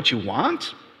 find out what you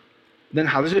want. Then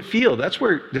how does it feel? That's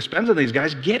where Dispenza and these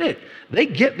guys get it. They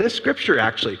get this scripture,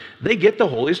 actually. They get the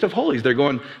holiest of holies. They're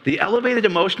going, the elevated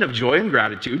emotion of joy and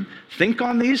gratitude, think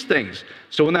on these things.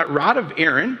 So in that rod of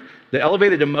Aaron, the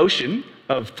elevated emotion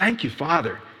of thank you,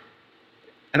 Father.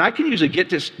 And I can usually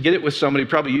get it with somebody,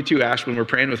 probably you too, Ash, when we're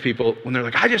praying with people, when they're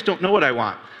like, I just don't know what I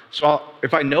want. So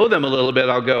if I know them a little bit,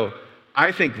 I'll go,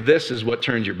 I think this is what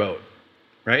turns your boat,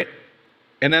 right?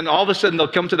 And then all of a sudden they'll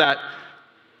come to that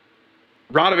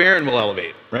rod of Aaron will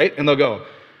elevate, right? And they'll go,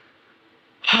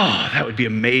 oh, that would be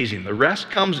amazing. The rest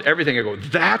comes, everything. I go,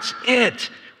 that's it.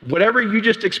 Whatever you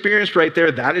just experienced right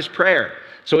there, that is prayer.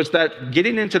 So it's that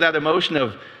getting into that emotion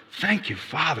of, thank you,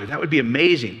 Father, that would be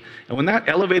amazing. And when that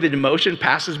elevated emotion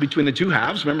passes between the two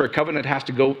halves, remember a covenant has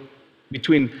to go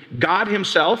between God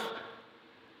himself.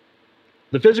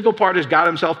 The physical part is God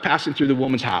himself passing through the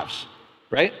woman's halves,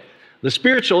 right? The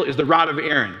spiritual is the rod of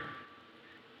Aaron.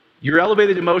 Your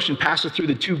elevated emotion passes through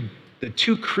the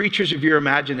two creatures of your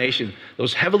imagination,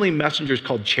 those heavenly messengers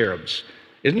called cherubs.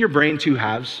 Isn't your brain two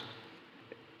halves?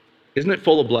 Isn't it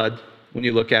full of blood when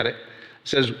you look at it? It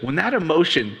says, when that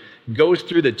emotion goes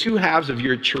through the two halves of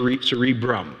your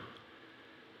cerebrum,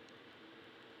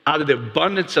 out of the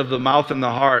abundance of the mouth and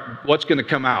the heart, what's going to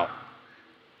come out?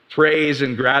 Praise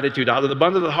and gratitude. Out of the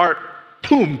abundance of the heart,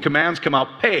 boom, commands come out.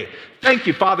 Hey, thank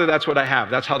you, Father, that's what I have.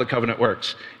 That's how the covenant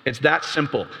works. It's that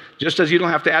simple. Just as you don't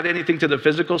have to add anything to the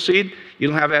physical seed, you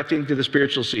don't have to add anything to the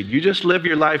spiritual seed. You just live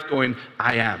your life going,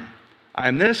 I am. I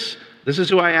am this. This is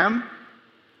who I am.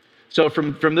 So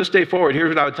from this day forward, here's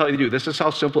what I would tell you to do. This is how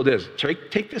simple it is.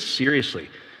 Take this seriously.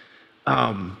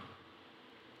 Oh,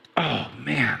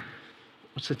 man.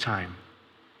 What's the time?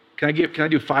 Can I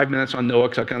do 5 minutes on Noah?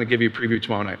 Because I'll kind of give you a preview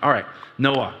tomorrow night. All right.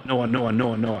 Noah.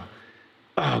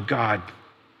 Oh, God.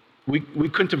 We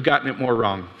couldn't have gotten it more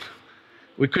wrong.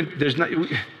 We couldn't,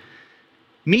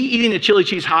 me eating a chili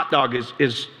cheese hot dog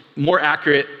is more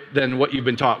accurate than what you've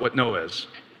been taught what Noah is,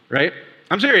 right?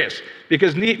 I'm serious,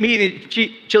 because me eating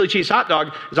chili cheese hot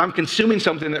dog is I'm consuming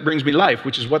something that brings me life,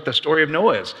 which is what the story of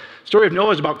Noah is. The story of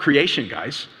Noah is about creation,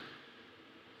 guys.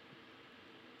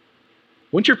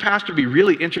 Wouldn't your pastor be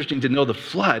really interesting to know the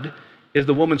flood is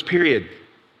the woman's period?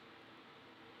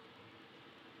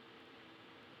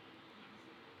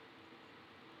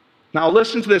 Now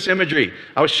listen to this imagery.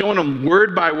 I was showing them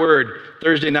word by word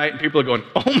Thursday night, and people are going,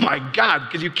 oh my God,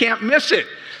 because you can't miss it.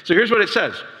 So here's what it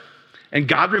says. And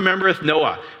God remembereth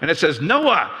Noah. And it says,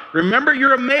 Noah, remember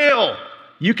you're a male.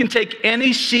 You can take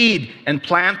any seed and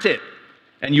plant it,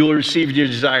 and you will receive your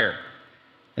desire.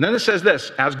 And then it says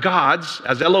this, as gods,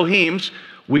 as Elohims,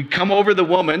 we come over the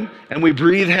woman and we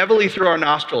breathe heavily through our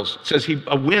nostrils. It says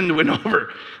a wind went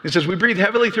over. It says we breathe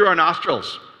heavily through our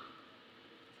nostrils.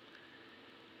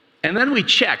 And then we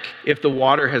check if the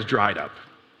water has dried up.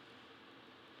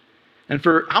 And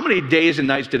for how many days and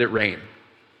nights did it rain?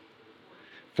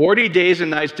 40 days and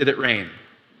nights did it rain.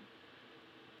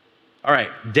 All right,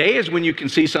 day is when you can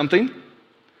see something.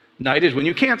 Night is when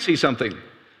you can't see something.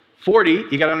 40,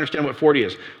 you got to understand what 40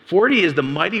 is. 40 is the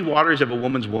mighty waters of a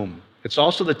woman's womb. It's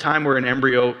also the time where an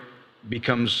embryo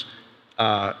becomes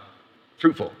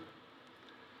fruitful.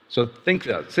 So think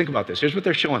about this. Here's what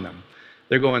they're showing them.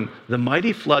 They're going, the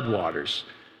mighty flood waters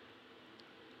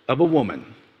of a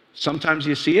woman. Sometimes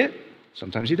you see it,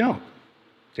 sometimes you don't.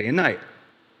 Day and night,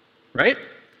 right?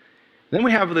 Then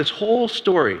we have this whole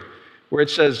story where it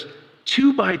says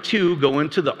 2 by 2 go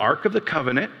into the Ark of the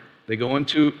Covenant. They go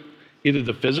into either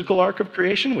the physical ark of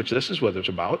creation, which this is what it's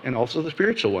about, and also the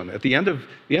spiritual one. At the end of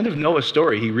Noah's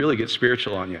story, he really gets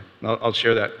spiritual on you. And I'll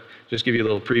share that, just give you a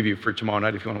little preview for tomorrow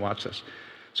night if you want to watch this.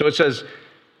 So it says,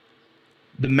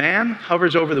 the man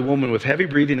hovers over the woman with heavy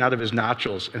breathing out of his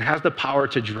nostrils and has the power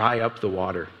to dry up the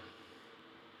water.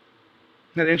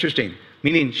 Isn't that interesting?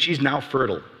 Meaning she's now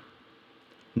fertile.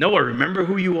 Noah, remember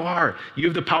who you are. You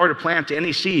have the power to plant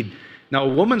any seed. Now, a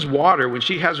woman's water, when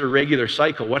she has her regular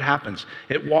cycle, what happens?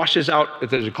 It washes out,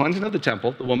 there's a cleansing of the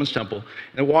temple, the woman's temple,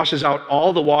 and it washes out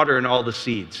all the water and all the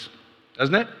seeds.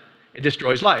 Doesn't it? It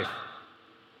destroys life.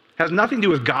 It has nothing to do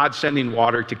with God sending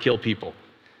water to kill people.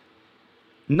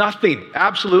 Nothing,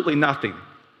 absolutely nothing.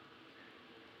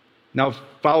 Now,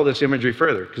 follow this imagery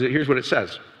further, because here's what it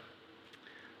says.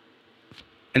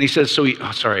 And he says,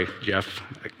 sorry, Jeff,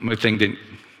 my thing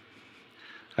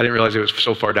I didn't realize it was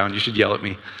so far down. You should yell at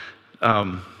me.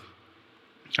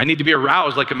 I need to be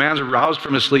aroused like a man's aroused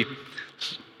from his sleep.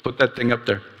 Put that thing up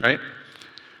there, right?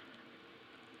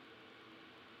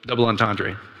 Double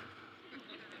entendre.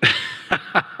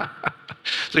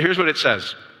 So here's what it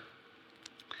says.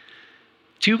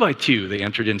 2 by 2 they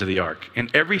entered into the ark, and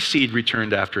every seed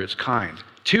returned after its kind.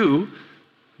 Two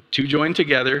joined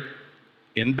together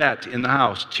in Bet, in the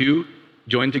house. 2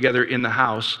 joined together in the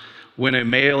house. When a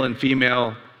male and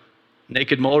female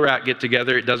naked mole rat get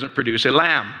together, it doesn't produce a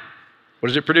lamb. What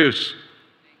does it produce?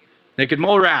 Naked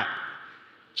mole rat.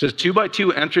 It says 2 by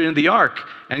 2 entered into the ark.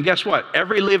 And guess what?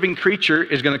 Every living creature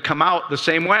is going to come out the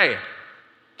same way.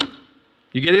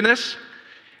 You getting this?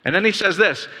 And then he says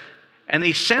this. And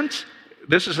he sent,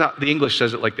 this is how the English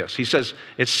says it like this. He says,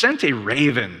 it sent a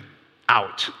raven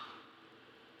out.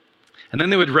 And then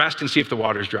they would rest and see if the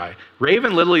water's dry.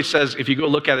 Raven literally says, if you go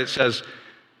look at it, it says,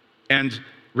 and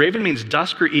raven means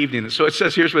dusk or evening. So it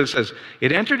says, here's what it says.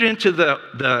 It entered into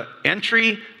the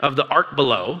entry of the ark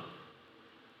below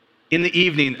in the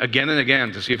evening again and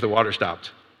again to see if the water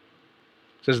stopped.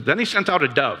 It says, then he sent out a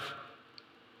dove.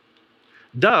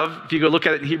 Dove, if you go look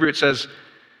at it in Hebrew, it says,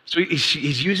 so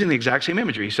he's using the exact same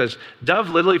imagery. He says, dove,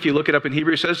 literally, if you look it up in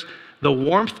Hebrew, it says, the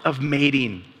warmth of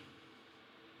mating.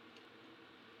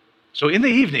 So in the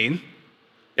evening,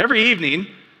 every evening,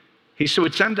 he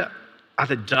would send out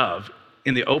a dove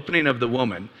in the opening of the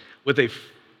woman with a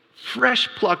fresh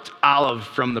plucked olive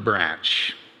from the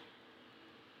branch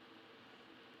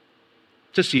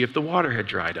to see if the water had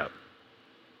dried up.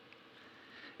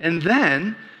 And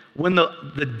then when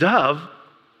the dove,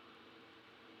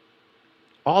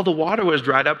 all the water was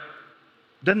dried up,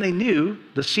 then they knew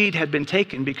the seed had been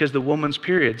taken because the woman's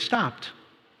period stopped.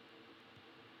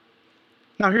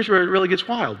 Now here's where it really gets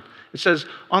wild. It says,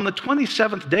 on the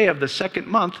 27th day of the second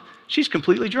month, she's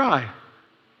completely dry.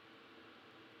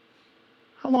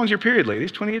 How long's your period,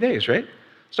 ladies? 28 days, right?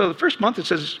 So the first month, it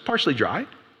says it's partially dry,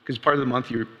 because part of the month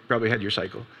you probably had your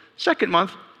cycle. Second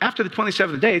month, after the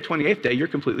 27th day, 28th day, you're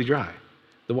completely dry.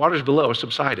 The waters below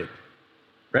subsided,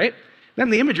 right? Then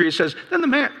the imagery says,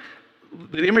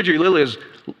 the imagery literally is,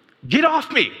 get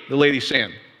off me, the lady's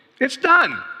saying. It's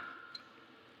done.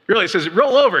 Really, it says,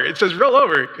 roll over. It says, roll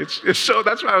over. It's so,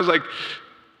 that's why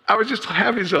I was just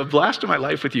having a blast of my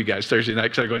life with you guys Thursday night,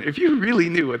 because I'm going, if you really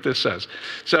knew what this says.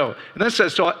 So, and then it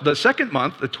says, so the second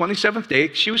month, the 27th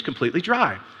day, she was completely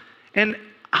dry. And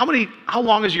how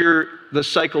long is the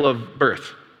cycle of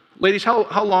birth? Ladies,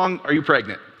 how long are you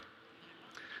pregnant?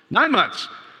 9 months.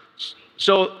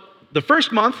 So the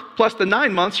first month plus the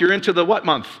 9 months, you're into the what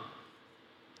month?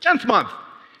 10th month.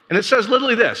 And it says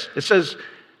literally this. It says,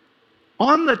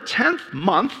 on the 10th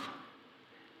month,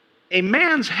 a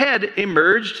man's head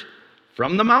emerged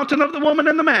from the mountain of the woman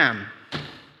and the man.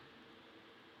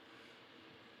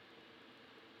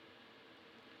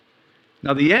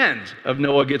 Now the end of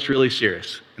Noah gets really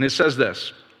serious. And it says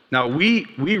this. Now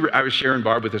I was sharing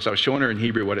Barb with this. I was showing her in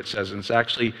Hebrew what it says, and it's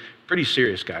actually pretty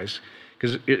serious, guys.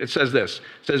 Because it says this.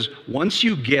 It says, once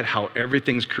you get how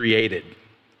everything's created,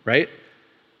 right?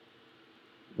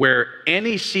 Where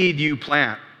any seed you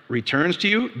plant returns to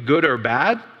you, good or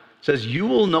bad, it says you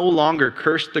will no longer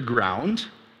curse the ground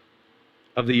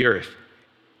of the earth.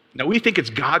 Now we think it's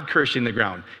God cursing the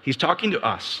ground. He's talking to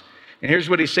us. And here's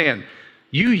what he's saying.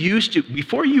 You used to,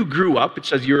 before you grew up, it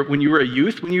says when you were a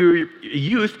youth,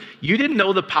 you didn't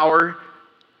know the power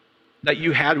that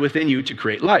you had within you to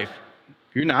create life.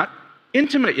 You're not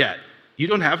intimate yet. You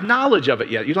don't have knowledge of it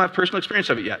yet. You don't have personal experience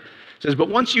of it yet. It says, but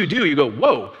once you do, you go,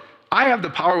 whoa, I have the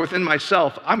power within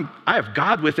myself. I have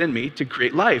God within me to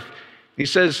create life. He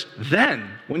says, then,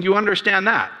 when you understand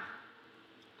that,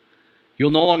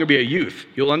 you'll no longer be a youth.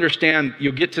 You'll understand,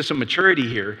 you'll get to some maturity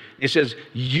here. It says,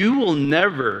 you will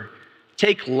never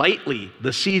take lightly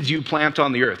the seeds you plant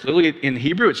on the earth. Literally, in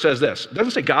Hebrew, it says this. It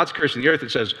doesn't say God's cursing the earth.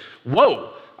 It says,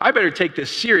 whoa, I better take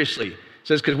this seriously. It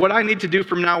says, because what I need to do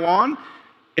from now on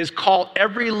is call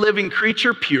every living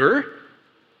creature pure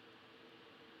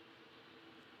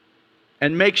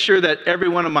and make sure that every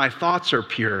one of my thoughts are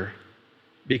pure,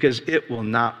 because it will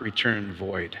not return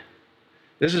void.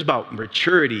 This is about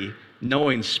maturity,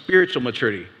 knowing spiritual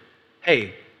maturity.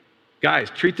 Hey,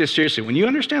 guys, treat this seriously. When you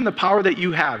understand the power that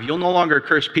you have, you'll no longer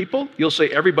curse people. You'll say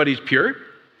everybody's pure,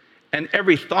 and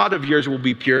every thought of yours will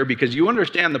be pure because you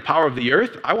understand the power of the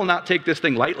earth. I will not take this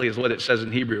thing lightly, is what it says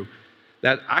in Hebrew.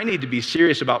 That I need to be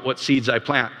serious about what seeds I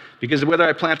plant. Because whether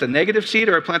I plant a negative seed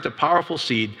or I plant a powerful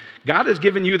seed, God has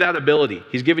given you that ability.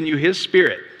 He's given you His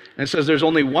Spirit. And it says there's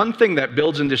only one thing that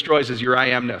builds and destroys is your I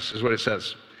amness, is what it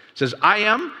says. It says, I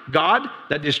am God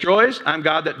that destroys, I'm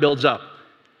God that builds up.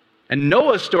 And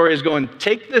Noah's story is going,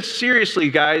 take this seriously,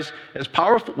 guys, as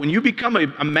powerful. When you become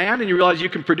a man and you realize you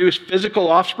can produce physical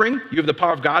offspring, you have the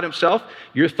power of God Himself,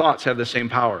 your thoughts have the same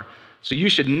power. So you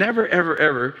should never, ever,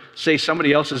 ever say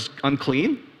somebody else is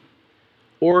unclean,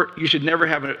 or you should never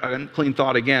have an unclean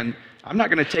thought again. I'm not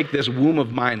going to take this womb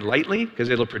of mine lightly because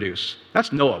it'll produce.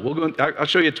 That's Noah. I'll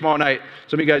show you tomorrow night.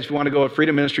 Some of you guys, if you want to go at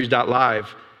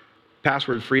freedomministries.live,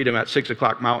 password freedom at 6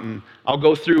 o'clock Mountain, I'll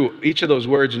go through each of those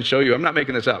words and show you. I'm not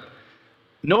making this up.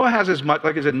 Noah has as much,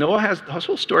 like I said, Noah has the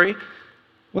whole story.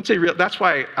 That's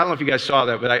why, I don't know if you guys saw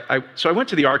that, but so I went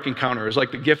to the Ark Encounter. It was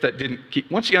like the gift that didn't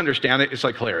keep, once you understand it, it's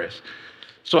like hilarious.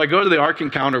 So I go to the Ark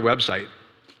Encounter website,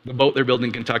 the boat they're building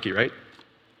in Kentucky, right?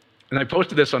 And I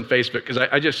posted this on Facebook because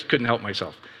I just couldn't help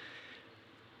myself.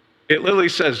 It literally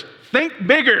says, think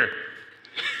bigger.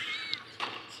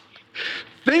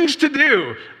 Things to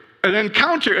do.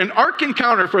 An Ark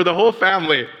Encounter for the whole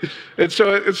family. And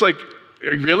so it's like,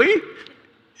 really?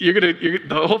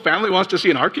 The whole family wants to see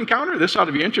an Ark Encounter? This ought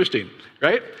to be interesting,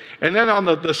 right? And then on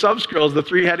the sub-scrolls, the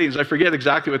 3 headings, I forget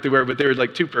exactly what they were, but they were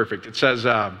like too perfect. It says,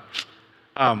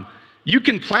 you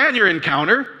can plan your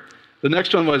encounter. The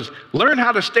next one was, learn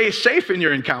how to stay safe in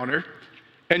your encounter.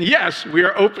 And yes, we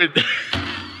are open.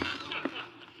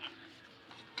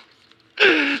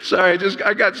 Sorry,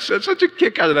 I got such a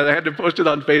kick out of that. I had to post it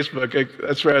on Facebook.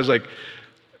 That's where I was like,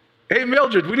 hey,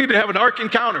 Mildred, we need to have an Ark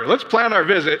Encounter. Let's plan our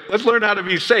visit. Let's learn how to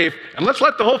be safe. And let's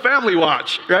let the whole family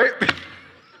watch, right?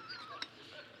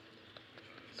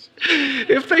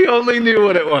 If they only knew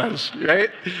what it was, right?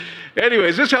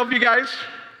 Anyways, this help you guys?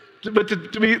 But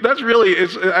to me, that's really,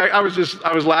 I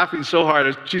was laughing so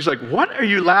hard. She's like, what are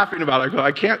you laughing about? I go,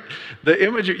 I can't, the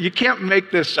image, you can't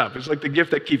make this up. It's like the gift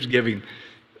that keeps giving.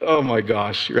 Oh my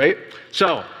gosh, right?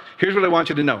 So here's what I want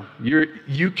you to know.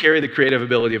 You carry the creative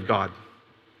ability of God.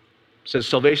 It says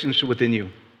salvation is within you.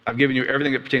 I've given you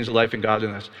everything that pertains to life and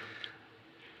godliness.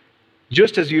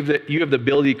 Just as you have the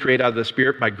ability to create out of the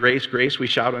Spirit by grace we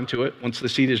shout unto it. Once the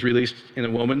seed is released in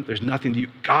a woman, there's nothing to you.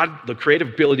 God, the creative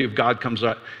ability of God comes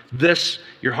out.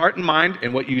 Your heart and mind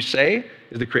and what you say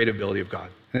is the creative ability of God.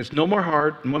 And it's no more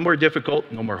hard, no more difficult,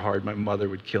 no more hard. My mother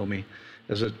would kill me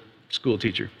as a school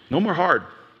teacher. No more hard.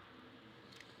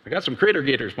 I got some crater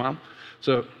gators, Mom.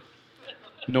 So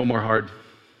no more hard.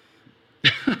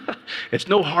 It's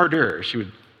no harder, she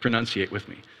would pronunciate with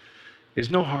me. It's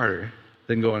no harder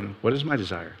than going, what is my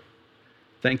desire?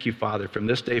 Thank you, Father. From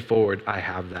this day forward, I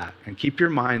have that. And keep your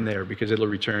mind there because it'll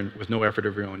return with no effort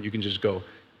of your own. You can just go,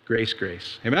 grace,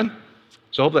 grace. Amen?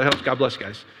 So I hope that helps. God bless,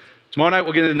 guys. Tomorrow night,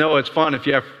 we'll get into Noah. It's fun if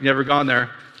you've never gone there.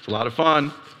 It's a lot of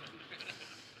fun.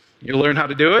 You'll learn how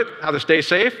to do it, how to stay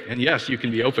safe, and yes, you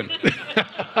can be open.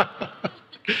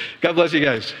 God bless you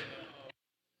guys.